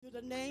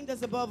the name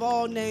that's above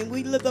all name.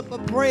 We lift up a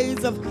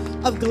praise of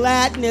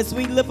gladness.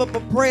 We lift up a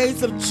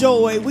praise of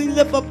joy. We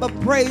lift up a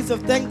praise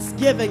of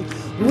thanksgiving.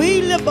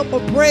 We lift up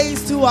a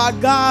praise to our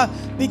God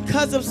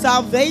because of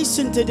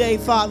salvation today,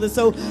 Father.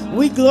 So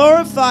we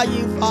glorify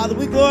you, Father.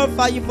 We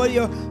glorify you for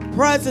your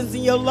presence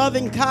and your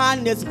loving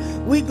kindness.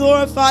 We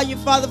glorify you,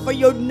 Father, for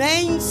your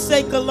name's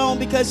sake alone,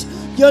 because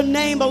your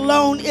name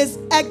alone is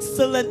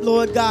excellent,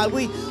 Lord God.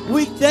 We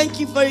thank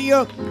you for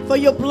your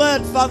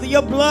blood, Father.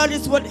 Your blood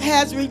is what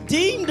has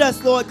redeemed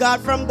us, Lord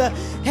God, from the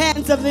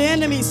hands of the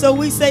enemy. So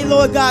we say,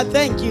 Lord God,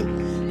 thank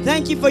you.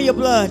 Thank you for your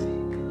blood.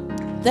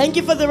 Thank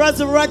you for the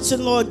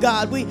resurrection, Lord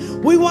God.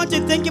 We want to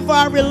thank you for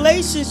our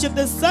relationship,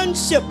 the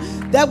sonship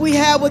that we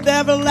have with the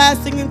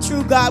everlasting and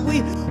true God.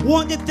 We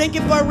want to thank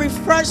you for a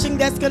refreshing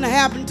that's going to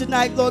happen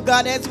tonight, Lord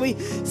God, as we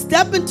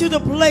step into the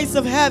place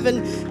of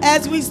heaven,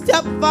 as we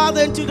step,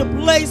 Father, into the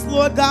place,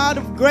 Lord God,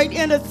 of great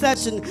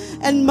intercession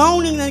and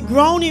moaning and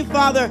groaning,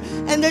 Father,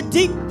 and the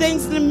deep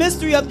things in the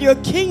mystery of your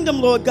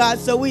kingdom, Lord God.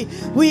 So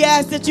we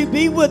ask that you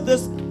be with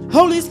us.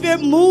 Holy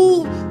Spirit,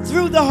 move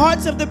through the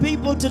hearts of the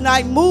people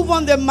tonight. Move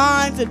on their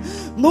minds and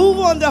move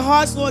on their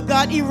hearts, Lord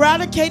God.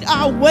 Eradicate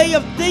our way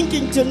of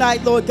thinking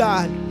tonight, Lord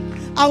God.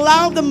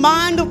 Allow the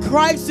mind of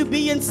Christ to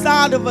be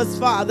inside of us,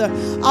 Father.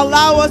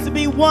 Allow us to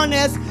be one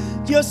as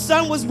your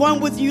Son was one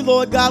with you,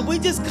 Lord God. We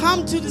just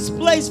come to this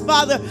place,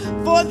 Father,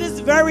 for this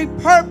very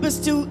purpose,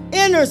 to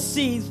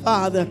intercede,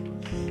 Father.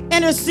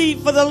 Intercede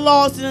for the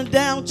lost and the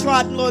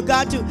downtrodden, Lord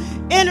God. To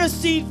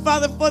intercede,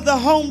 Father, for the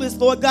homeless,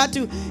 Lord God.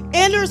 To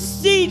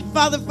intercede,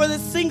 Father, for the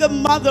single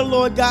mother,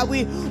 Lord God.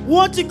 We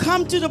want to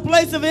come to the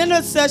place of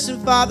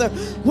intercession, Father,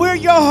 where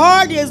your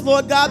heart is,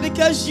 Lord God,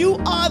 because you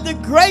are the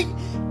great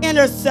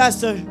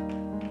intercessor.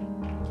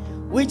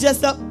 We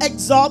just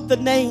exalt the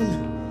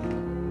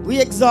name.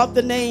 We exalt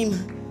the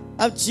name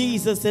of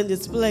Jesus in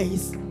this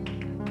place.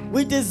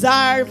 We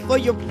desire for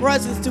your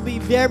presence to be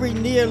very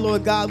near,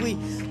 Lord God.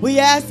 We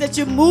ask that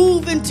you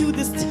move into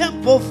this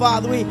temple,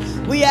 Father.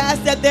 We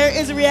ask that there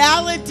is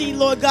reality,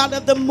 Lord God,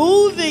 of the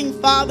moving,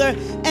 Father,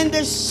 and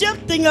the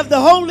shifting of the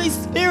Holy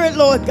Spirit,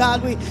 Lord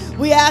God.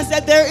 We ask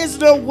that there is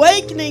an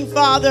awakening,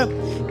 Father,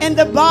 in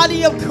the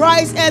body of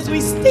Christ as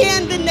we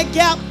stand in the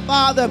gap,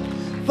 Father,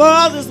 for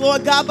others,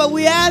 Lord God. But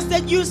we ask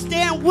that you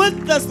stand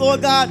with us,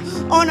 Lord God,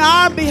 on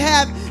our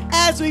behalf,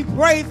 as we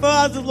pray for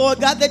others, Lord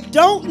God, that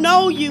don't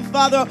know you,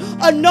 Father,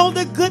 or know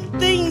the good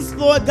things,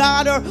 Lord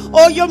God,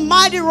 or your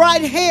mighty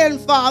right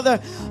hand, Father.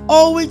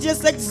 Oh, we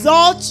just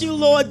exalt you,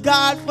 Lord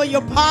God, for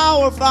your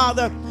power,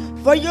 Father,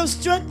 for your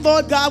strength,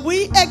 Lord God.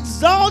 We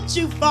exalt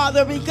you,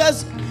 Father,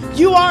 because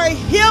you are a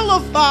healer,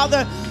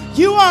 Father.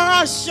 You are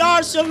our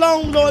Shar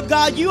Shalom, Lord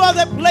God. You are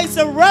the place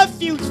of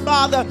refuge,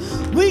 Father.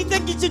 We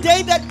thank you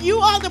today that you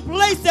are the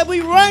place that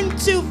we run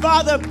to,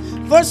 Father,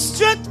 for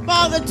strength,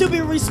 Father, to be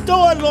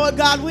restored, Lord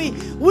God. We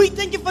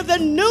thank you for the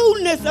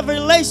newness of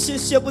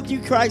relationship with you,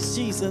 Christ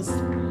Jesus.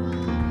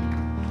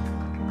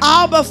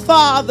 Abba,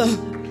 Father.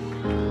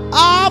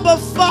 Abba,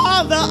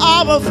 Father.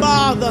 Abba,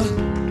 Father.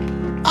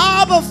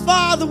 Abba,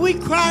 Father. We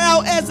cry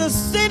out as a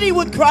city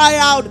would cry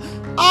out.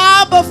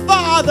 Abba,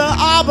 Father.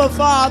 Abba,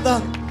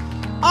 Father.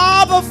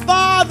 Abba,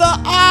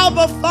 Father.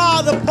 Abba,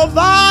 Father.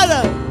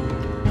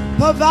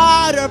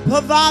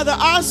 Provider,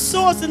 our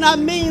source and our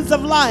means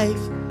of life.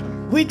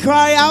 We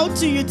cry out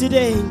to you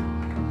today.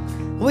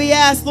 We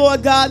ask,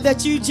 Lord God,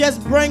 that you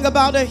just bring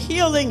about a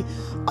healing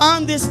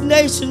on this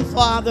nation,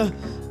 Father.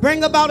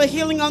 Bring about a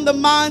healing on the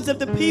minds of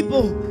the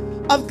people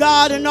of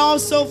God, and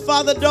also,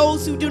 Father,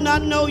 those who do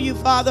not know you,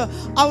 Father.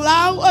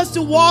 Allow us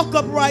to walk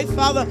upright,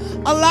 Father.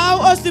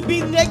 Allow us to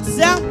be the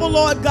example,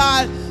 Lord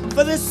God,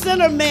 for the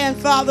sinner man,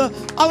 Father.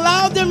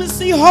 Allow them to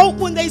see hope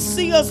when they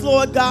see us,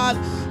 Lord God.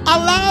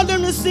 Allow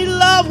them to see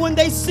love when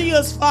they see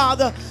us,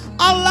 Father.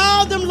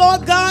 Allow them,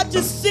 Lord God,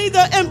 to see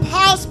the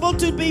impossible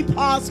to be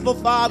possible,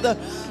 Father.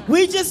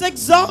 We just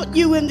exalt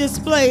you in this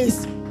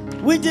place.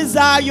 We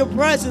desire your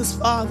presence,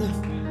 Father.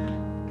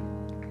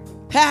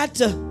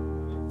 Pater,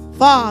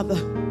 Father.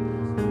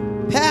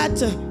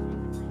 Pater,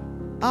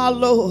 our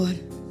Lord,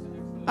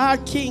 our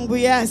King.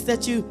 We ask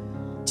that you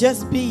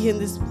just be in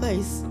this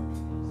place.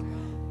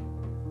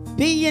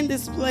 Be in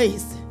this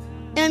place,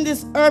 in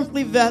this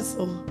earthly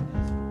vessel.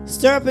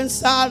 Stir up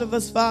inside of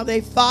us, Father,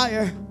 a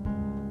fire.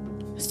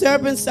 Stir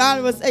up inside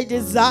of us a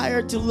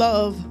desire to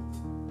love.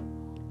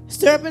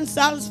 Stir up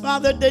inside of us,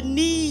 Father, the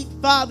need,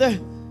 Father,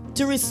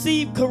 to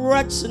receive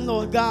correction,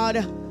 Lord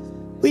God.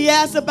 We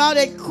ask about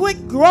a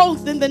quick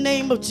growth in the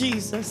name of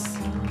Jesus.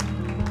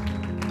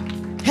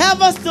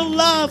 Have us to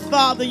love,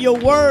 Father, your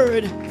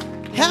word.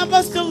 Have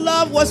us to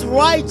love what's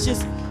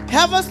righteous.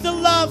 Have us to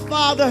love,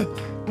 Father,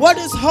 what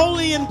is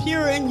holy and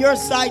pure in your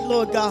sight,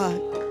 Lord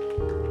God.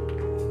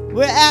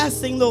 We're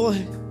asking,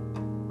 Lord,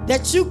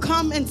 that you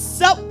come and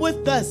sup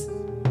with us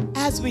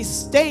as we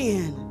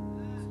stand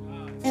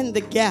in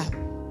the gap.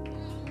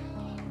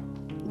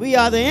 We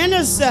are the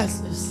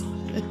intercessors.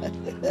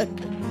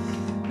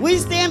 We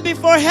stand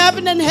before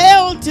heaven and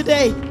hell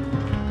today.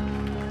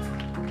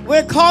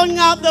 We're calling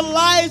out the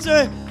lives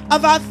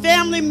of our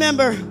family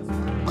member,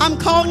 I'm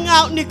calling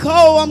out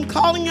Nicole. I'm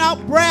calling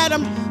out Brad.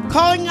 I'm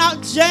calling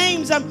out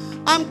James.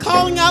 I'm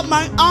calling out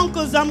my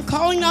uncles. I'm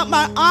calling out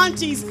my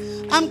aunties.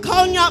 I'm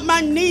calling out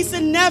my niece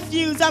and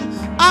nephews.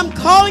 I'm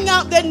calling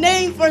out their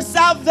name for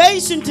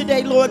salvation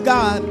today, Lord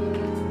God.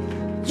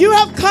 You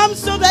have come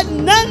so that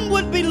none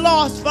would be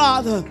lost,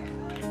 Father.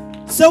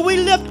 So we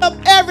lift up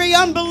every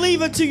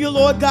unbeliever to you,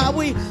 Lord God.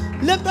 We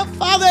lift up,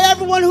 Father,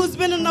 everyone who's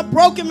been in a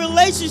broken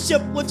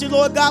relationship with you,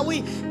 Lord God.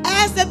 We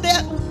ask that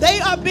they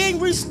are being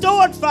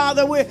restored,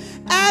 Father. We're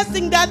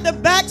asking that the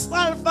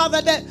backslider,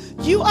 Father, that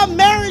you are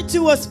married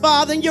to us,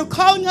 Father, and you're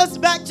calling us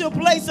back to a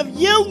place of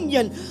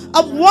union,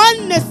 of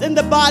oneness in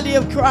the body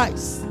of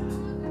Christ.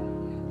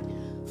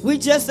 We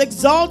just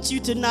exalt you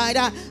tonight.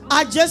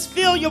 I just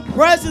feel your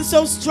presence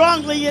so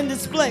strongly in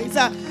this place.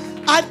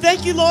 I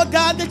thank you, Lord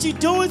God, that you're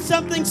doing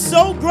something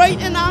so great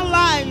in our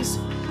lives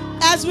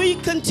as we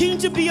continue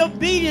to be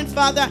obedient,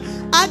 Father.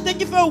 I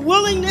thank you for a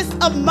willingness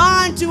of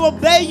mind to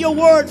obey your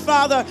word,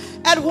 Father,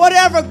 at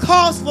whatever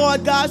cost,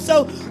 Lord God.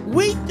 So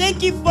we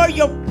thank you for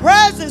your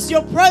presence.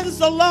 Your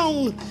presence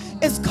alone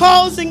is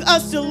causing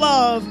us to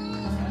love.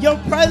 Your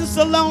presence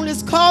alone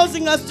is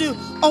causing us to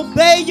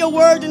obey your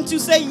word and to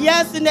say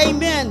yes and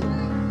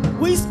amen.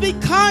 We speak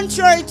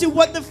contrary to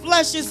what the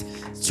flesh is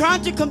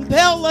trying to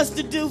compel us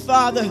to do,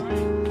 Father.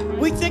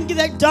 We think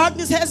that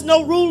darkness has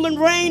no rule and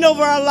reign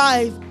over our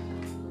life,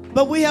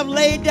 but we have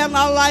laid down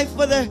our life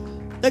for the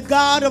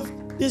God of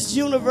this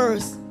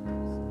universe.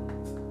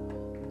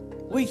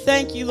 We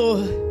thank you,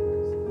 Lord.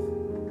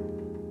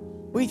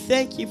 We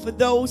thank you for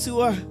those who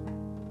are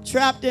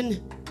trapped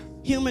in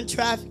human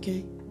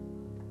trafficking,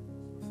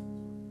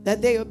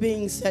 that they are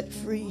being set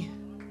free.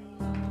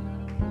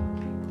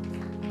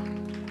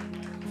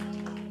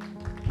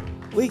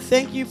 We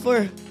thank you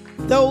for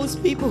those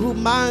people whose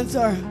minds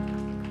are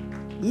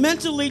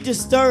mentally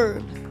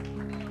disturbed,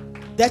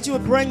 that you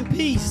would bring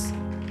peace.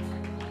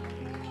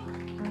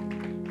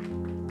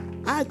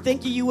 I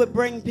think you would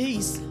bring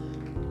peace.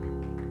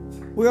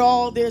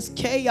 There's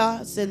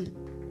chaos and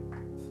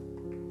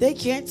they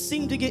can't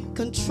seem to get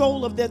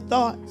control of their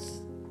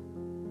thoughts.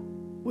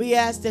 We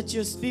ask that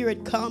your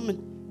spirit come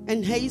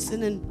and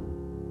hasten and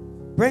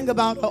bring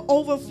about an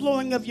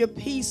overflowing of your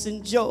peace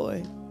and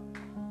joy,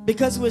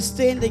 because we're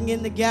standing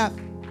in the gap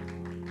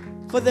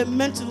for the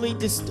mentally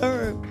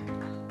disturbed.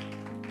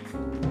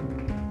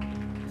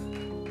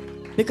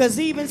 Because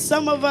even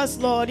some of us,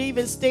 Lord,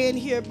 even stand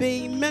here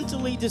being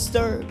mentally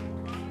disturbed.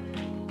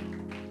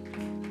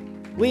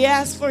 We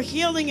ask for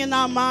healing in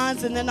our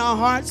minds and in our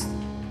hearts.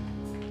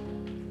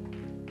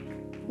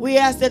 We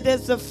ask that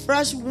there's a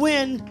fresh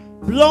wind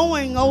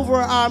blowing over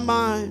our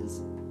minds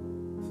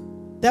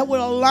that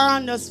will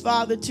align us,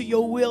 Father, to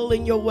your will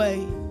and your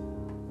way.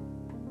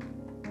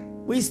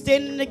 We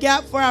stand in the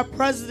gap for our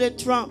President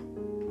Trump,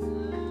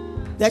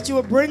 that you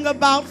will bring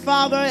about,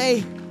 Father,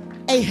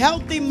 a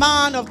healthy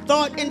mind of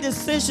thought and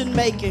decision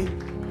making.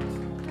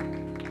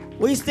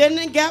 We stand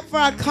in the gap for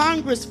our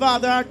Congress,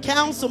 Father, our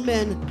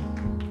councilmen,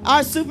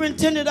 our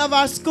superintendent of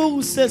our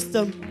school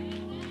system,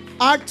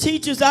 our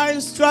teachers, our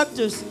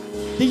instructors,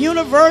 the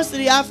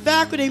university, our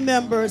faculty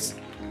members.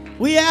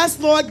 We ask,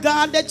 Lord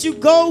God, that you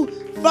go,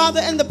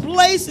 Father, in the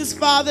places,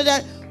 Father,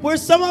 that where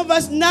some of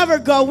us never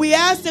go. We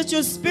ask that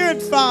your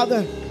spirit,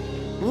 Father,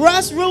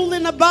 rest, rule,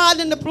 and abide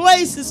in the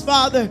places,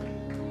 Father,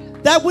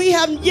 that we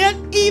have yet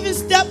even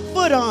stepped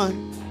foot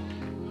on.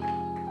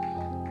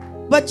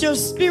 But your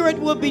spirit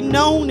will be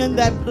known in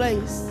that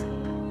place.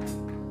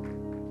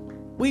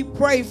 We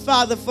pray,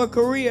 Father, for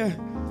Korea.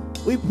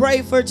 We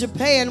pray for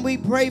Japan. We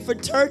pray for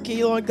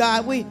Turkey, Lord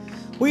God. We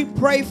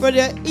pray for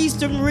the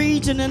eastern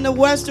region and the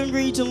western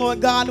region, Lord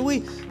God.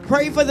 We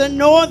pray for the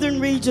northern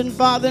region,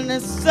 Father, and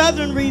the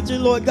southern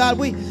region, Lord God.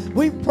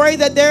 We pray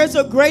that there is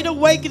a great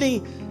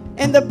awakening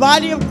in the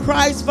body of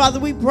Christ, Father.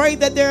 We pray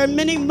that there are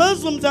many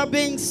Muslims are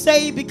being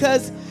saved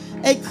because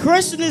a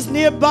Christian is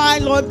nearby,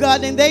 Lord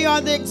God, and they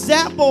are the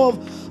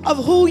example of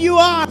who you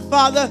are,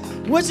 Father,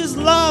 which is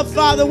love,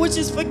 Father, which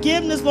is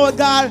forgiveness, Lord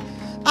God.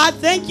 I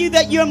thank you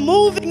that you're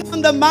moving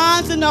on the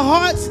minds and the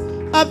hearts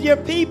of your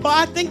people.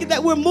 I think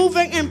that we're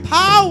moving in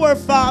power,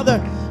 Father,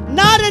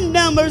 not in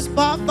numbers,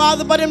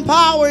 Father, but in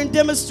power and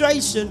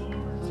demonstration.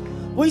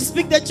 We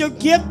speak that your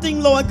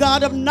gifting, Lord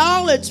God, of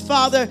knowledge,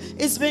 Father,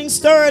 is being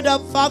stirred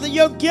up, Father.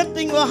 Your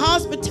gifting of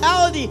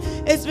hospitality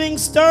is being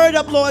stirred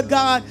up, Lord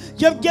God.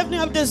 Your gifting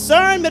of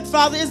discernment,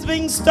 Father, is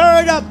being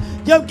stirred up.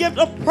 Your gift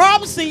of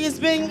prophecy is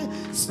being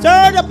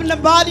stirred up in the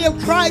body of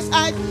Christ.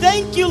 I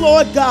thank you,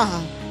 Lord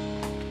God.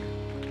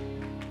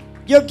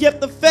 Your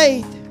gift of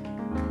faith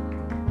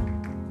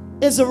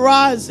is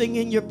arising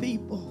in your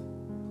people.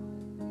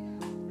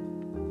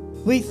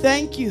 We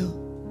thank you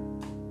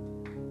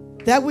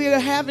that we are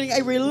having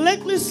a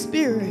relentless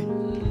spirit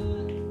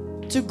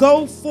to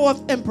go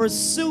forth and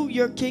pursue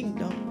your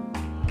kingdom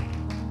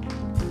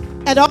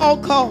at all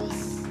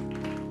costs,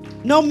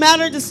 no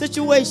matter the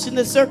situation,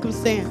 the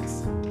circumstance.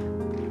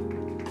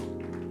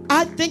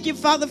 I thank you,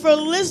 Father, for a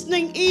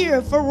listening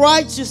ear for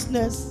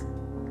righteousness.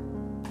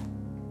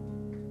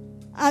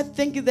 I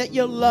thank you that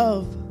your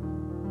love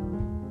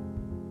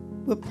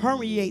will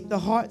permeate the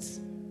hearts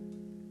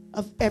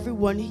of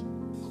everyone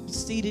who's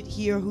seated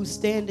here, who's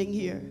standing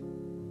here.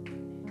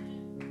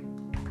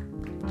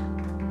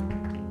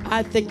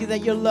 I thank you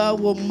that your love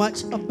will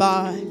much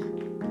abound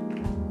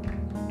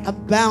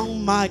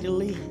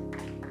mightily.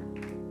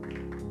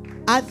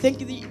 I thank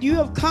you that you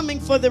are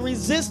coming for the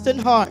resistant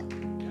heart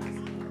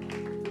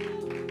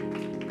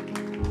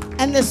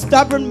and the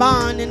stubborn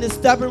mind and the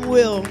stubborn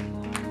will,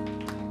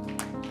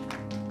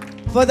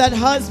 for that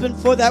husband,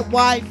 for that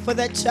wife, for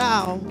that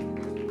child,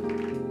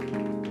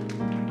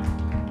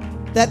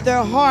 that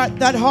their heart,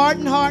 that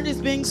hardened heart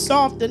is being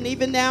softened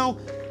even now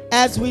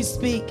as we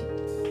speak.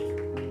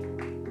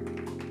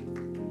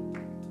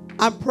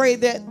 I pray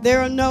that there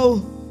are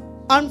no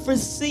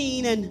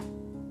unforeseen and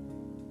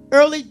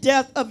early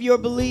death of your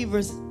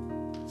believers,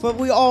 for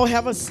we all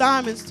have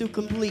assignments to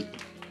complete.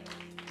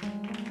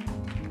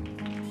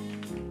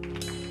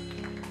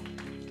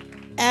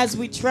 As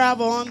we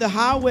travel on the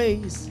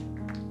highways,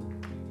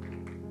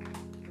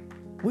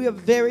 we are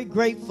very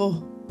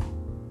grateful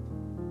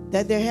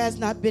that there has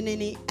not been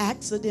any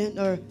accident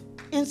or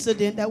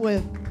incident that would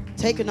have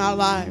taken our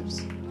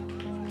lives.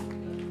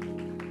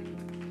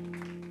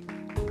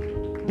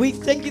 We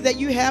thank you that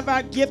you have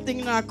our gifting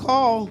and our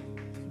call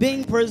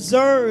being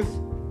preserved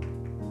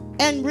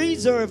and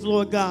reserved,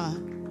 Lord God,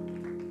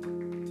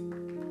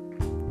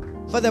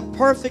 for the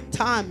perfect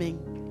timing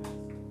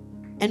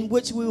in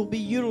which we will be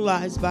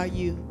utilized by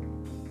you.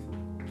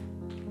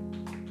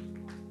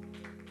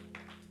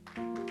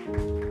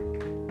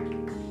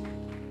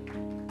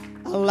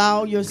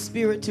 Allow your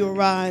spirit to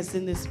arise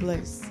in this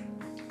place.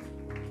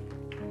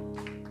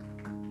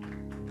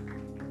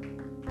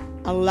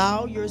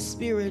 Allow your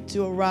spirit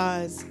to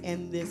arise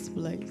in this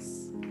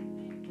place.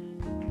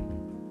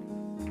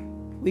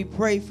 We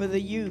pray for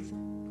the youth.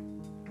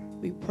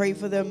 We pray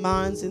for their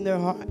minds and their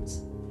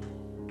hearts.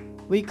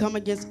 We come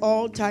against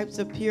all types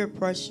of peer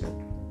pressure.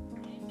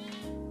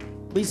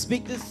 We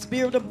speak the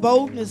spirit of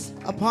boldness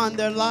upon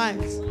their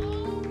lives,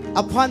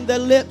 upon their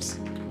lips.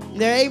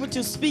 They're able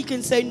to speak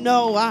and say,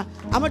 no,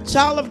 I'm a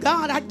child of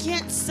God. I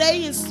can't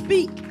say and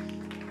speak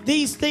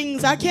these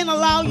things. I can't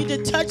allow you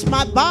to touch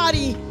my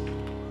body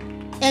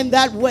in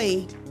that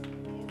way.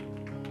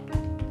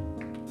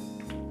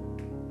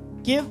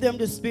 Give them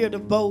the spirit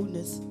of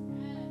boldness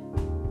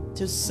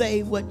to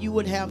say what you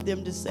would have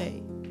them to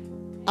say.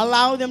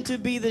 Allow them to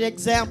be the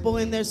example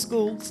in their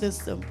school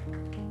system.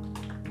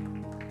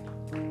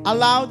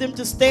 Allow them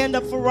to stand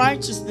up for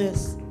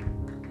righteousness.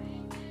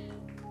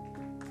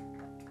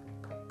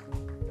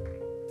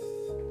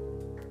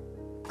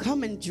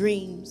 Come in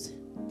dreams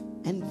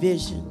and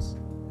visions.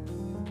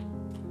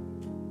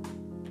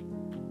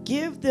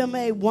 Give them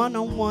a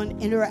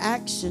one-on-one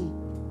interaction,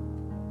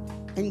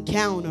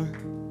 encounter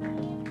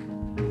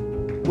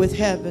with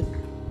heaven.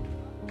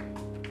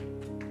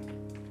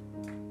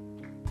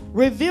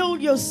 Reveal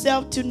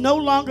yourself to no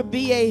longer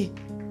be a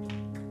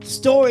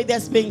story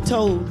that's being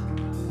told,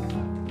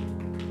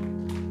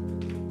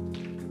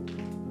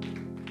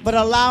 but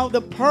allow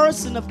the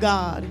person of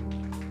God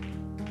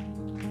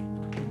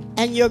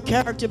and your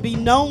character be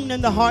known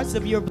in the hearts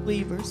of your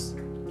believers.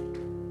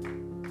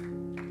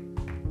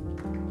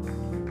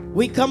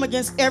 We come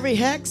against every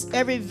hex,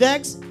 every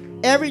vex,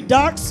 every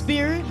dark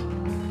spirit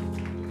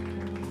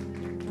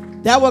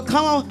that will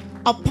come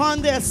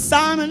upon the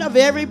assignment of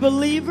every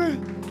believer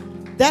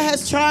that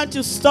has tried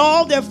to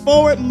stall their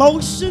forward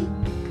motion.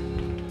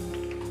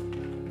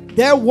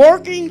 They're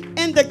working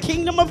in the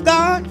kingdom of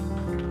God.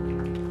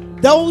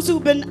 Those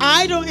who've been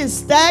idle and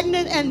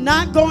stagnant and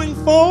not going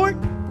forward,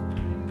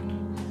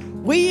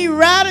 we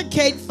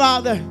eradicate,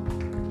 Father,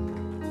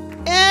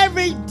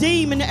 every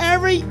demon,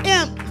 every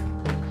imp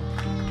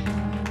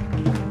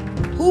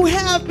who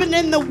have been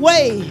in the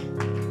way.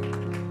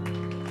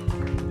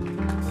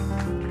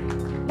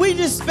 We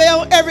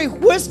dispel every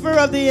whisper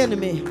of the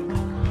enemy,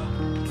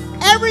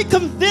 every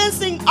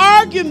convincing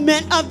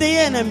argument of the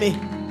enemy.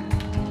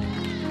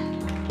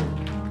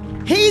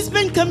 He's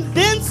been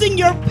convincing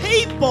your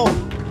people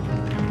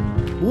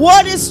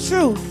what is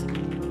truth.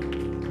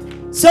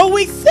 So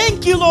we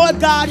thank you, Lord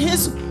God,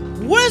 his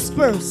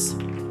whispers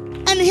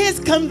and his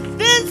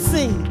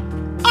convincing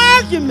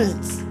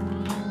arguments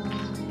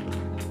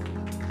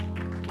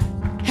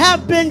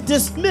have been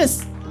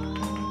dismissed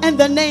in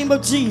the name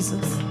of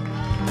Jesus.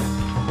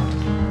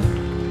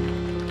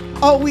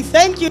 Oh, we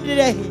thank you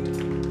today.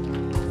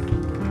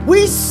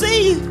 We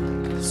see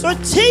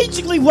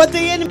strategically what the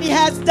enemy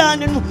has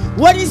done and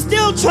what he's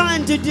still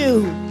trying to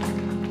do.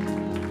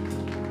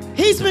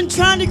 He's been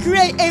trying to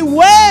create a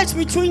wedge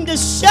between the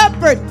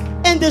shepherd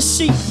and the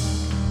sheep,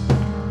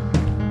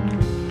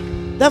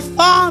 the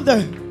father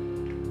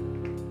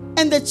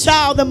and the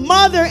child, the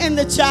mother and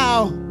the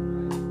child,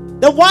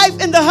 the wife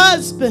and the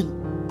husband.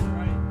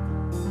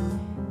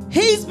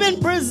 He's been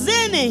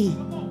presenting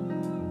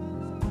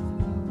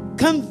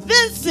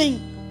convincing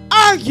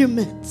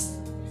arguments.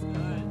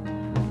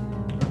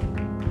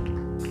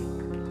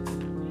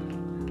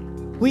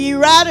 We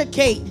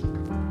eradicate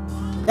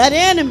that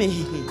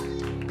enemy.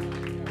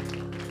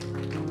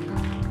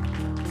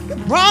 The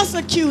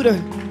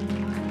prosecutor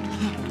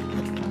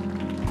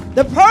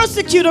the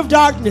persecutor of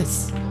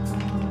darkness,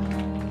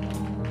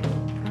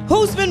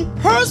 who's been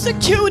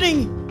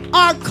persecuting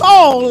our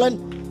call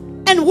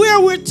and where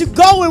we're to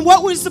go and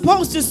what we're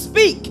supposed to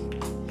speak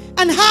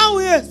and how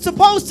we're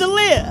supposed to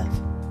live,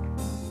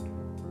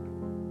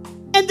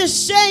 and the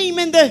shame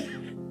and the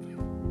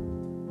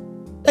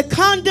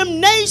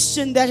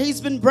condemnation that he's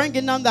been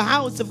bringing on the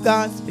house of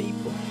God's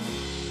people.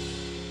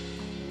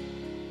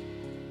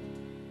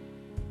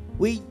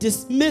 We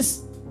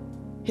dismiss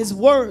his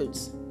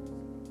words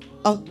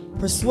of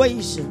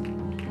persuasion,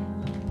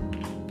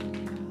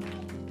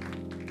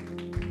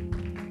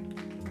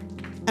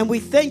 and we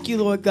thank you,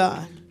 Lord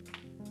God,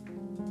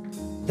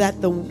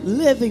 that the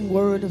living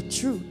word of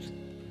truth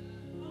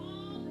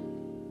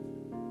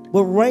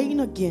will reign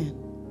again.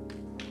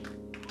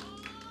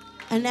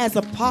 And as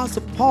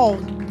Apostle Paul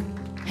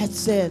had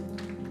said,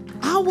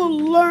 I will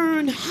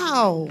learn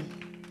how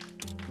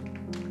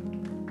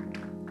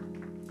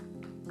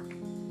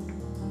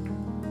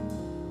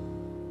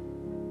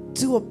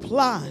to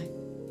apply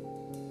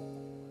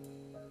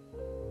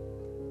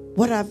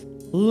what I've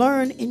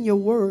learned in your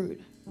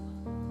word.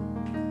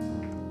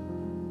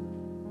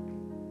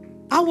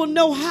 I will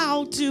know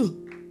how to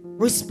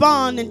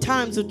respond in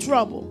times of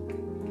trouble.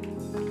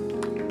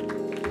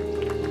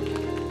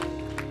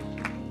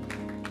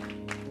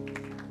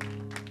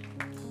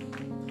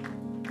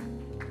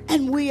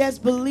 And we as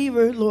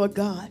believers, Lord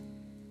God,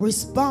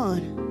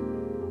 respond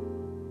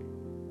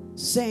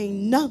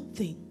saying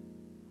nothing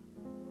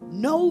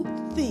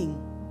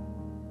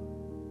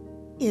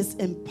is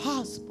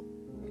impossible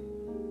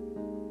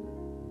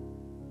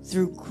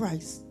through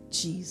Christ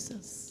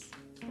Jesus.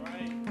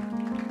 Right.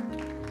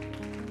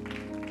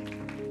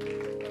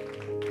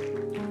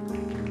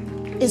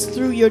 It's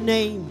through your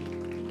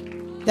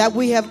name that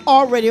we have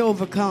already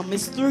overcome.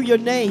 It's through your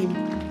name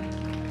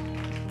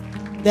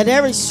that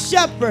every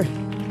shepherd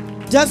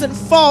doesn't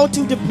fall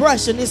to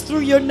depression. It's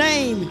through your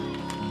name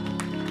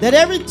that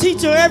every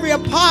teacher, every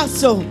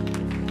apostle,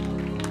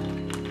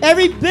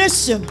 every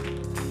bishop,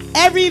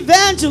 every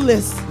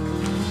evangelist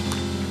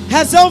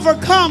has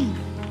overcome.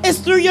 It's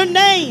through your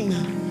name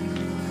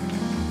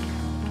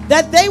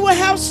that they will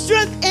have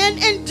strength and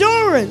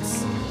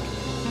endurance.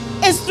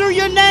 It's through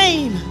your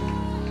name.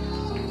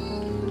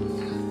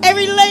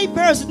 Every lay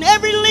person,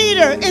 every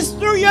leader, it's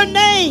through your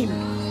name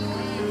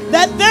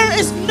that there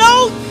is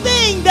no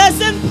thing that's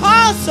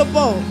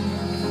impossible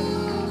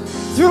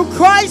through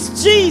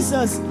Christ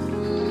Jesus.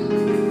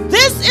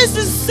 This is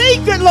the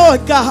secret,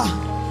 Lord God,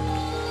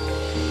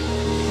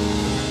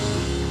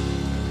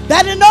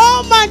 that in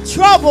all my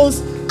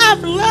troubles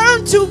I've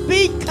learned to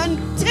be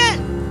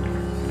content,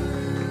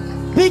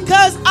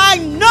 because I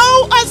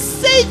know a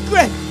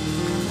secret.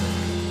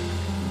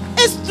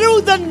 It's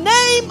through the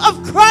name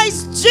of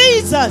Christ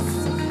Jesus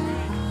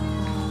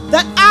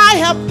that I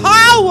have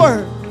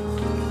power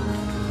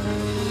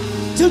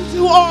to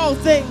do all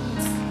things.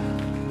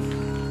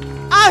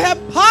 I have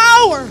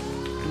power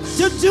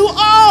to do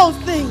all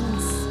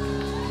things.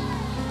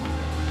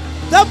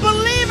 The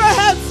believer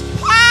has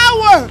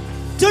power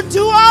to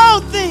do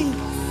all things.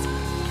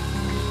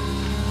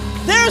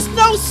 There's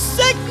no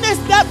sickness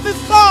that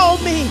befall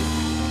me.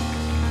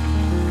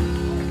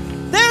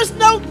 There's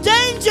no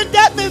danger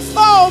that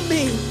befall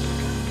me.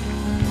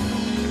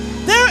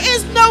 There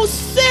is no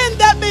sin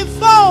that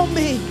befall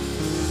me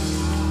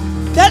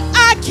that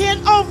I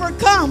can't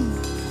overcome,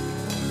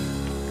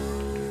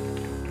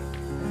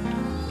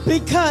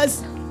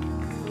 because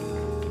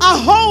I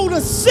hold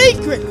a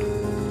secret.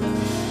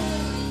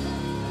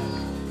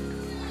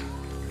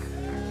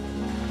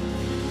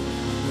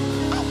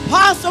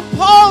 Apostle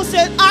Paul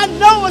said, I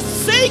know a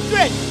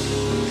secret.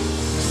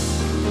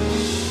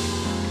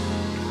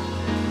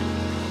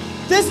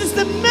 This is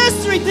the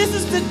mystery. This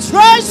is the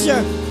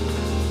treasure.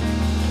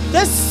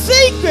 The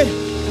secret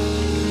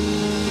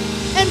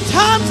in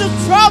times of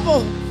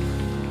trouble.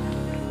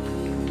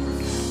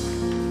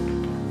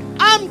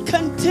 I'm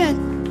content.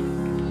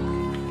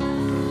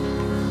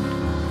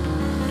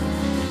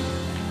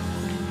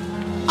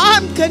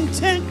 I'm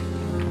content.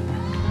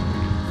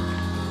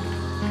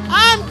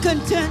 I'm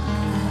content.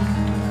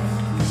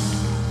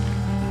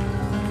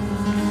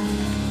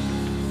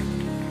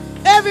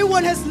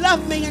 Everyone has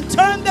left me and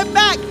turned their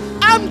back.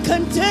 I'm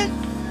content.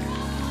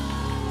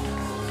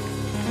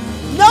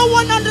 No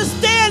one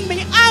understands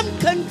me. I'm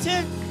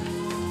content.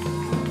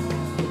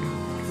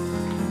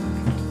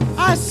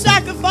 I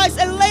sacrifice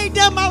and lay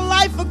down my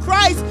life for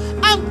Christ.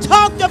 I'm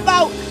talked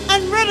about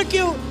and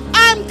ridiculed.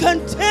 I'm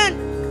content.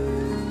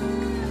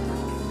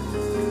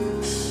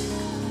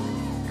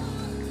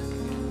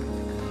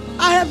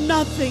 I have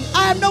nothing.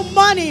 I have no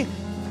money.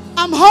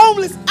 I'm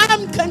homeless.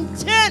 I'm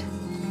content.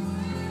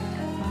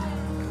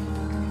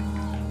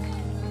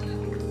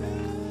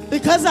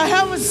 Because I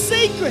have a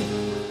secret.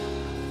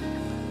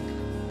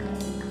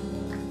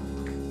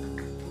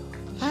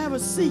 I have a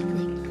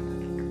secret.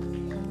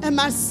 In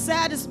my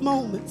saddest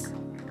moments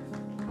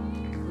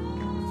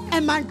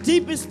and my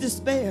deepest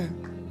despair,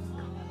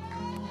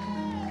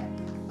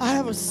 I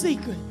have a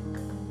secret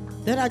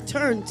that I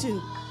turn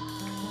to.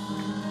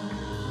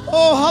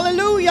 Oh,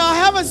 hallelujah. I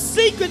have a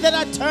secret that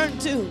I turn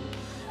to.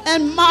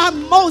 And my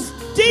most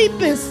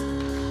deepest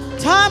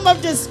time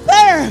of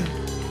despair,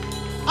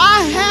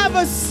 I have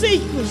a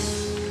secret.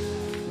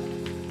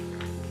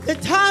 The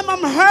time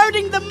I'm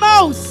hurting the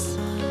most,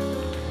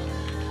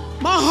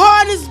 my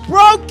heart is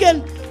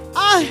broken,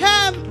 I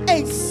have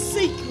a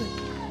secret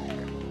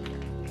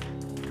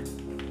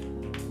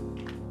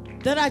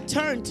that I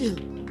turn to.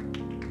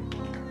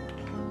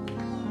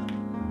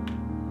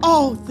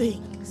 All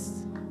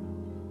things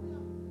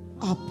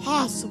are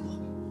possible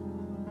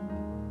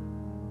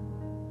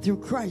through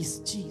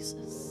Christ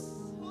Jesus.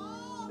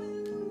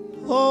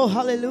 Oh,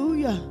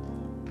 hallelujah.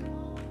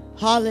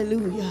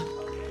 Hallelujah.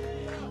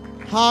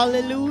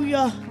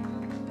 Hallelujah.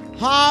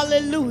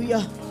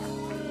 Hallelujah.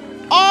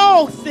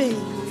 All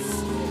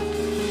things.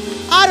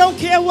 I don't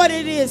care what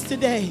it is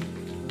today.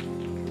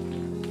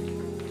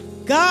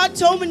 God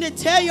told me to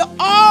tell you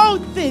all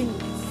things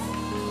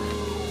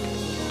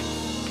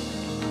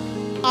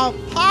are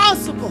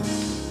possible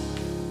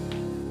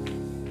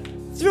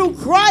through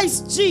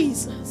Christ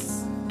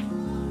Jesus.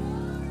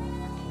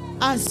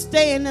 I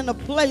stand in a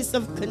place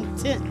of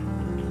content,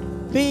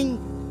 being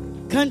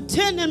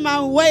content in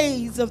my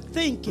ways of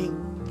thinking,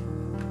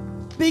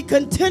 be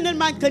content in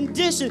my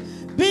condition,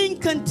 being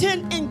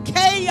content in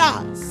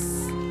chaos.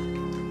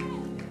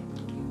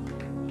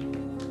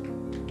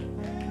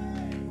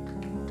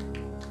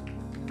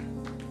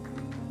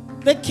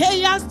 The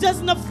chaos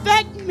doesn't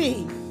affect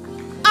me.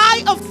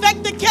 I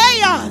affect the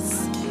chaos.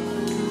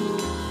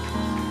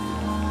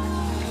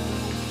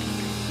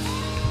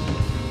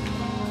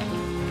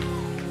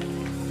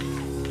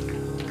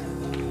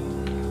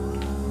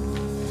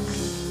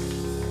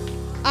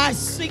 I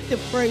seek to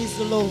praise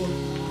the Lord.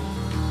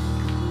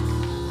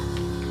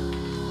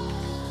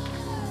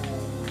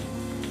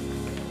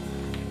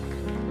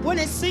 When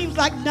it seems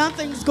like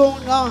nothing's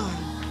going on,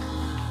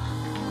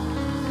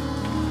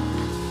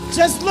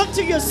 just look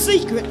to your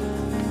secret.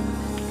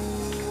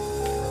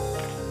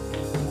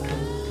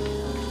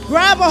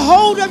 Grab a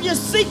hold of your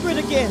secret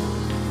again.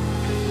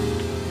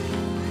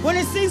 When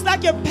it seems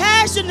like your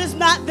passion is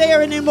not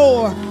there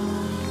anymore,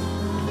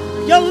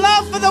 your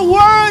love for the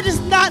word is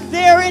not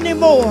there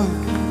anymore,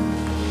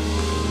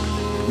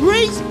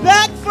 reach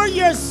back for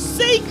your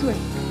secret.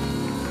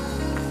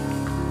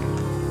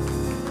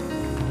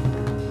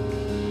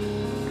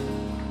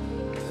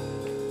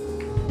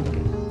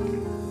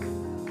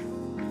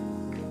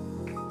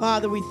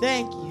 Father, we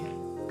thank you.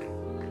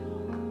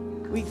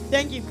 We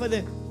thank you for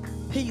the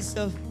peace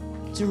of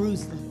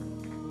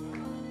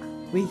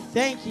Jerusalem. We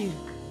thank you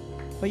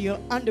for your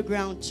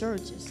underground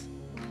churches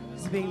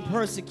that's being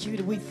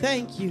persecuted. We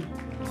thank you.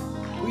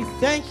 We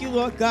thank you,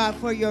 Lord God,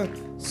 for your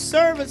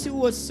servants who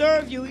will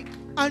serve you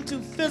unto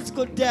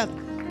physical death.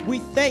 We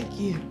thank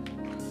you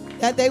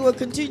that they will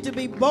continue to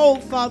be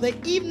bold, Father,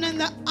 even in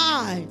the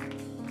eye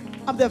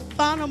of their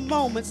final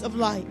moments of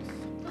life,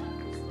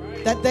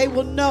 that they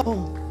will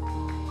know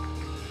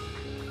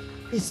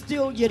it's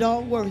still yet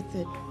all worth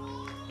it.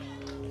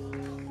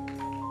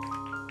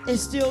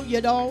 It's still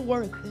yet all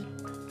worth it.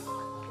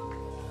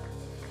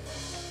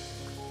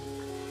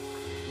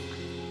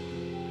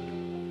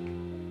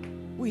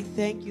 We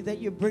thank you that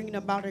you're bringing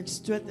about our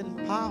strength and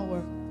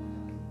power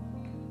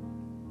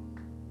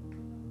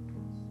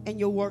and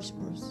your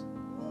worshipers,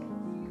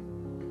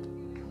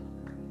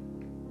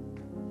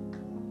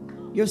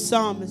 your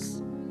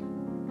psalmists,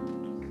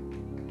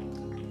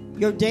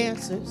 your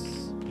dancers,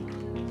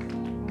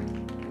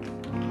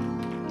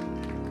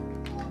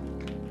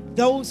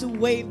 those who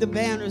wave the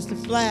banners, the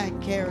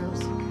flag carriers.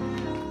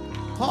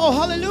 Oh,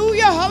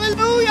 hallelujah,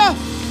 hallelujah,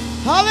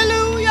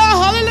 hallelujah,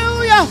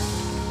 hallelujah,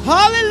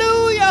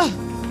 hallelujah.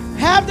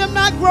 Have them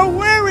not grow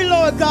weary,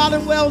 Lord God,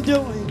 in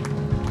well-doing.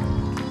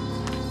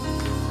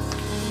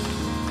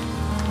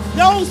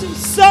 Those who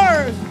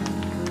serve,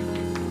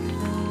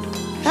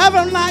 have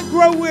them not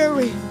grow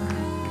weary.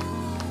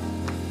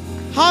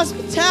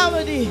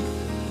 Hospitality,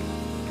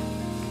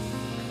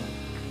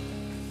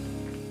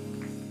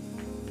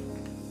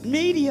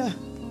 media,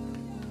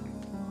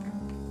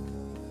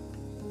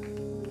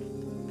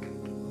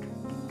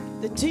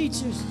 the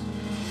teachers,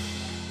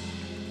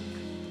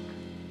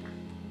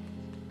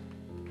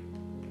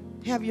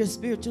 have your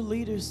spiritual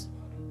leaders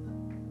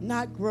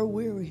not grow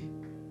weary.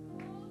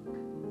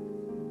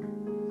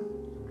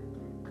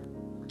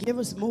 Give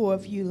us more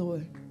of you,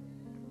 Lord.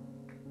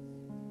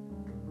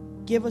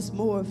 Give us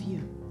more of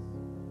you.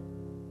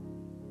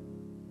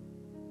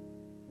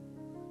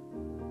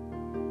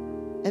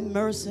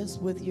 Immerse us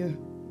with your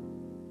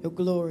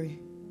glory.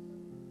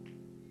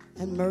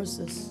 Immerse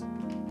us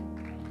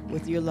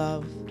with your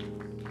love.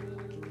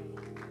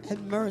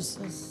 Immerse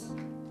us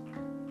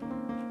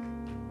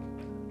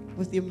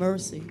with your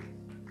mercy.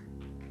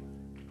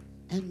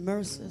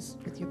 Immerse us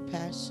with your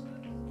passion.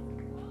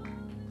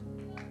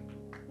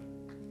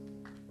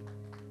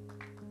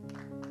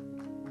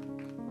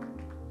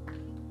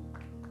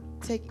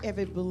 Take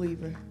every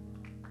believer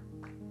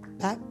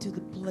back to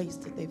the place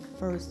that they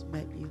first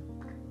met you.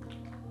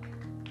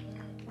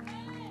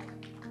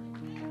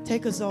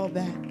 Take us all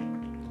back.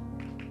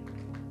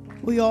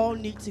 We all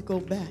need to go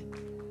back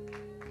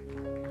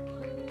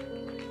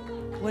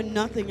when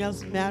nothing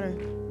else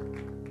matters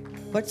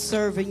but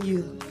serving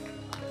you.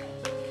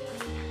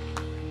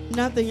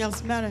 Nothing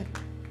else matters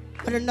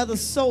but another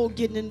soul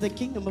getting in the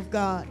kingdom of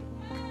God.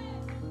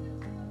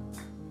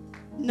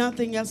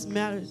 Nothing else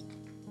matters.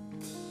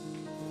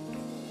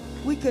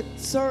 We could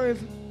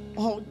serve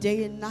all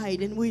day and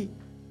night, and we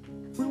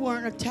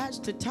weren't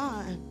attached to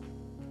time.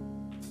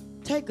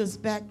 Take us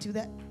back to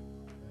that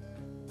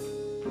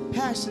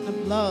passion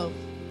of love,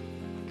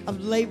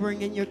 of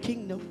laboring in your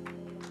kingdom.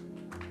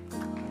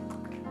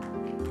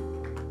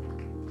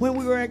 When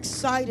we were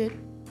excited,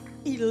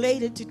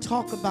 elated to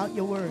talk about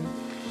your word,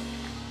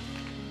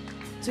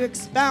 to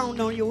expound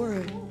on your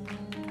word,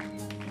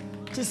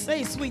 to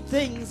say sweet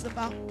things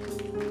about,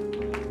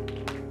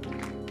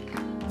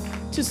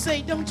 to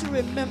say, don't you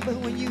remember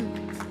when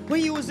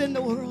you was in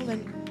the world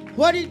and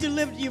what he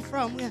delivered you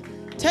from?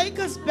 Take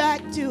us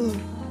back to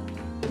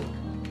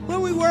where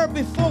we were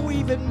before we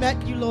even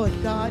met you, Lord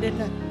God, and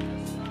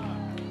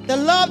the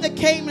love that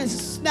came and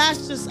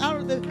snatched us out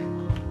of the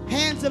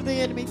hands of the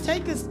enemy.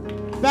 Take us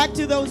back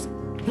to those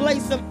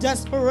places of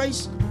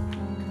desperation.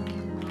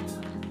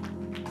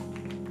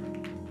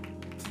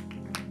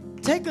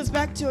 Take us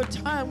back to a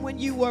time when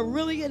you were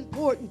really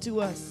important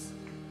to us.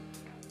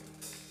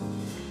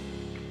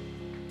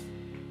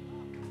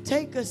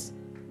 Take us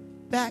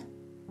back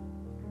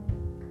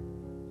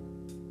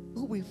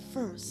when we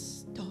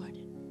first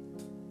started.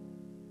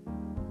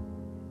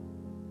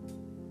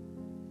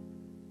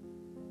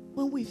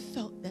 When we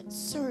felt that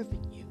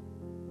serving you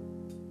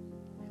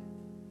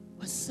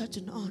was such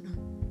an honor.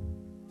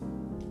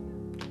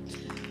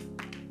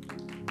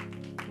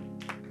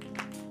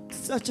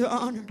 Such an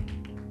honor.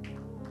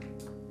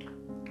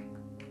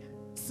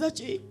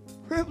 Such a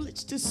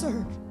privilege to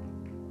serve.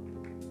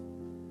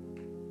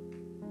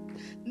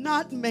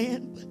 Not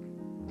man, but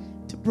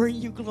to bring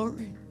you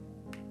glory.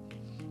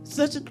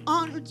 Such an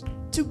honor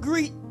to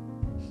greet,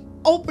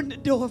 open the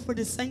door for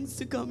the saints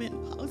to come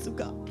in the house of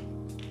God.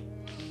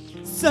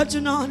 Such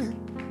an honor.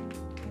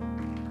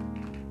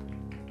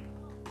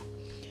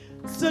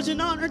 Such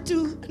an honor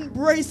to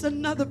embrace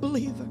another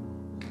believer.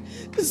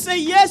 To say,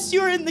 yes,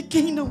 you're in the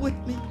kingdom with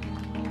me.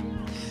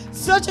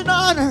 Such an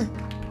honor.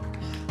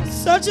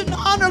 Such an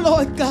honor,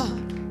 Lord God.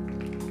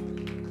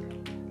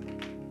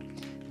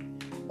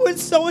 When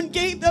someone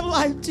gave their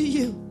life to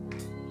you,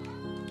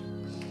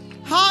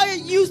 how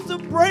it used to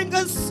bring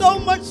us so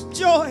much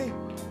joy.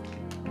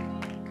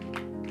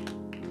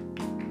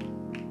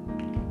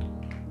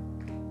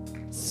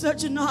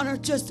 Such an honor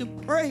just to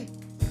pray.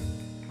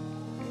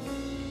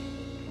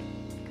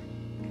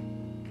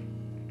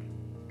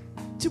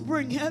 To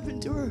bring heaven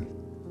to earth.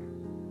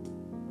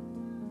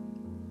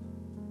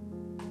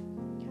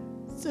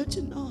 Such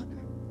an honor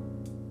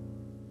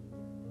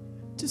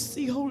to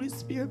see Holy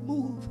Spirit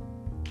move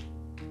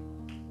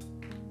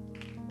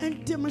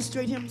and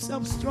demonstrate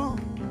himself strong.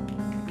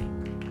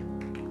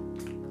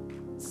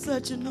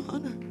 Such an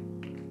honor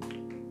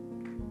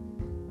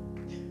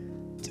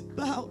to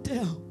bow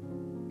down.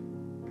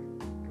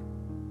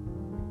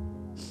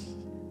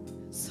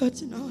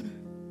 Such an honor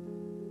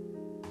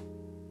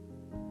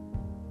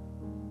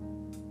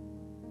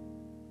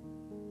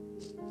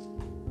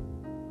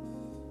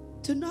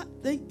to not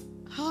think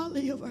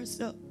highly of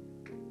ourselves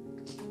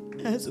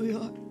as we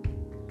are.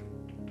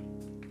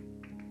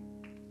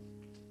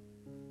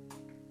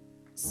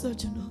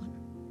 Such an honor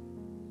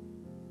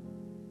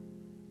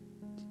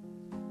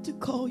to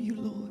call you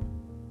Lord.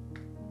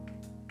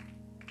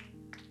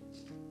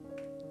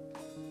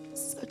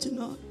 Such an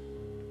honor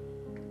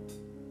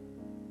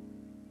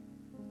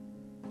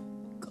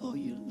to call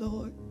you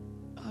Lord,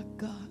 our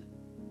God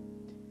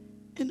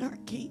and our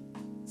King.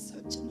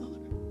 Such an honor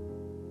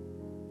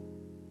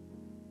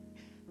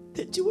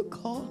that you would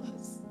call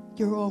us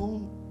your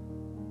own.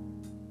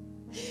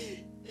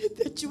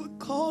 That you would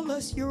call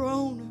us your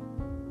own.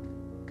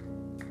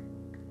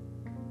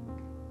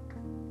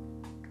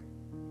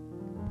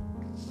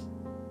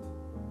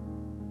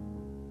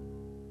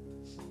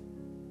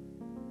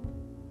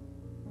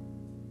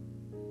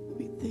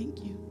 We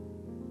thank you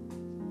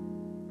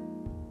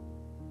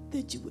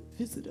that you would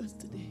visit us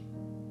today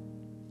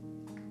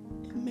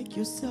and make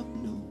yourself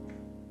known.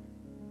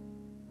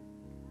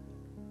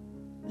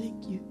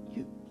 Thank you.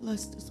 You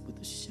blessed us with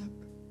a shepherd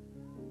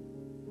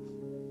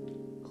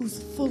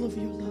who's full of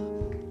your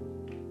love.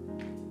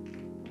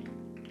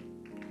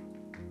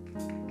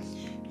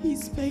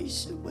 He's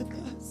patient with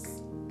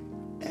us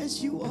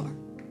as you are.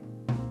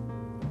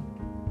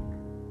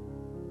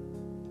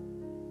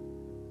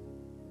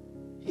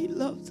 He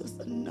loves us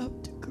enough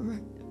to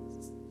correct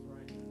us.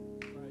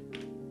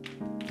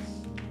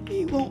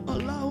 He won't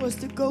allow us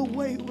to go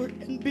wayward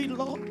and be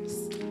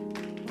lost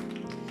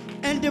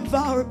and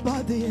devoured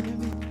by the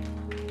enemy.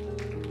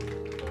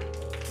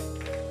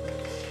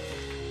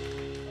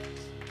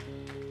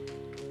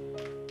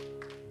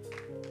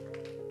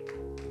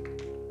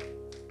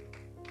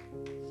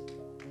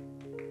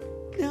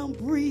 Now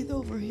breathe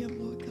over him,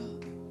 Lord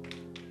God.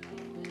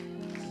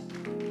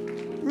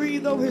 Breathe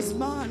Breathe over his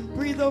mind,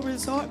 breathe over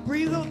his heart,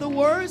 breathe over the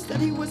words that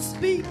he would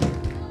speak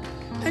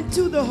and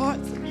to the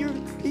hearts of your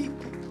people.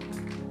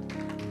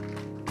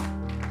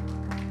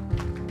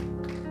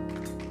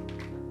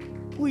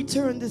 We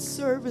turn this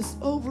service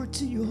over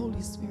to you,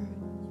 Holy Spirit.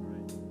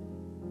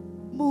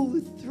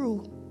 Move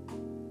through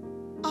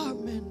our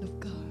men of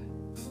God,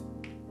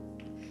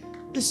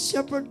 the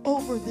shepherd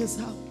over this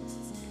house,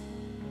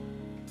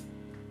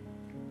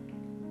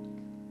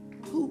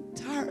 who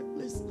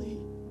tirelessly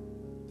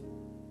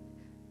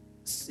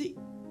seek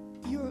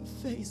your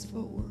face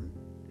forward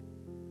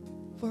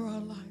for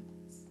our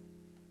lives.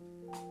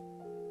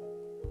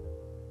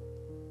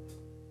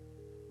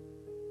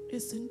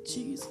 It's in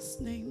Jesus'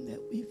 name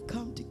that we've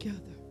come together.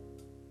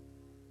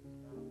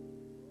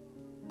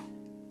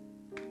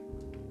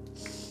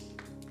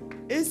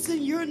 It's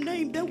in your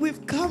name that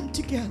we've come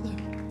together.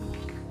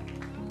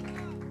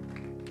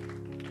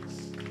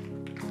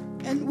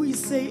 And we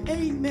say,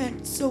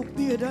 amen, so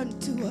be it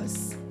unto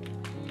us.